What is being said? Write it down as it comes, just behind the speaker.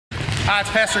Hi, it's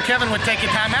Pastor Kevin with Take a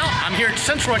Time Out. I'm here at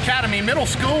Central Academy Middle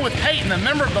School with Payton, a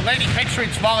member of the Lady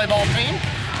Patriots volleyball team.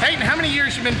 Payton, how many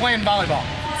years have you been playing volleyball?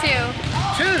 2.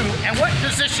 2? And what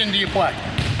position do you play?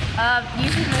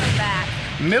 Usually middle back.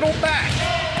 Middle back.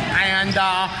 And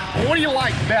what do you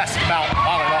like best about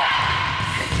volleyball?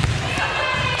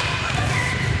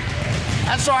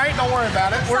 That's all right, don't worry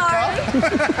about it. We're tough.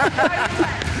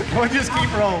 We'll just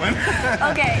keep rolling.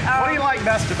 Okay. What do you like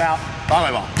best about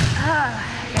volleyball?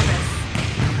 Goodness.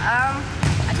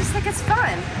 I just think it's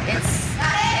fun. It's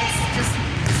just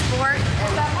sport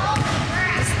and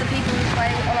just the people who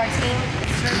play on our team.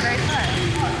 It's very, very fun.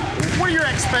 What are your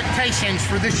expectations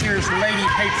for this year's Lady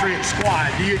Patriot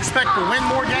squad? Do you expect to win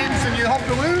more games than you hope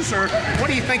to lose, or what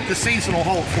do you think the season will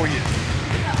hold for you?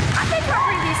 I think we're a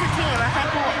pretty decent team. I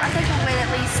think we'll win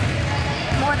at least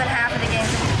more than half of the games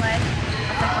that we play. I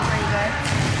think we're pretty good.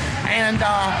 And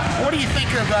what do you think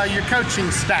of your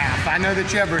coaching staff? I know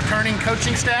that you have a returning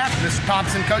coaching staff. Ms.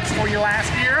 Thompson coached for you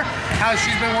last year. How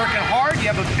she's been working hard.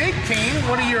 You have a big team.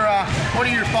 What are your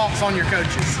thoughts on your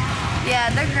coaches?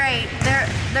 Yeah, they're great.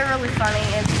 They're really funny,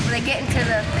 and when they get into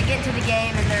the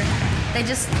game and they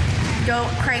just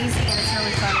go crazy, and it's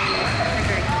really funny.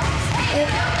 They're great. Well,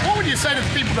 what would you say to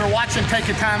the people that are watching Take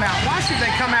a Time Out? Why should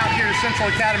they come out here to Central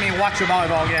Academy and watch a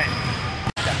volleyball game?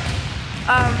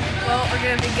 Well, we're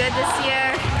gonna be good this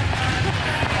year.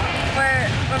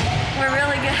 We're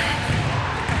really good.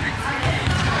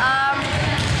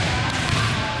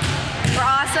 We're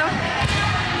awesome.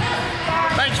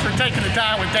 Thanks for taking the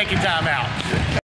time with Taking Time Out.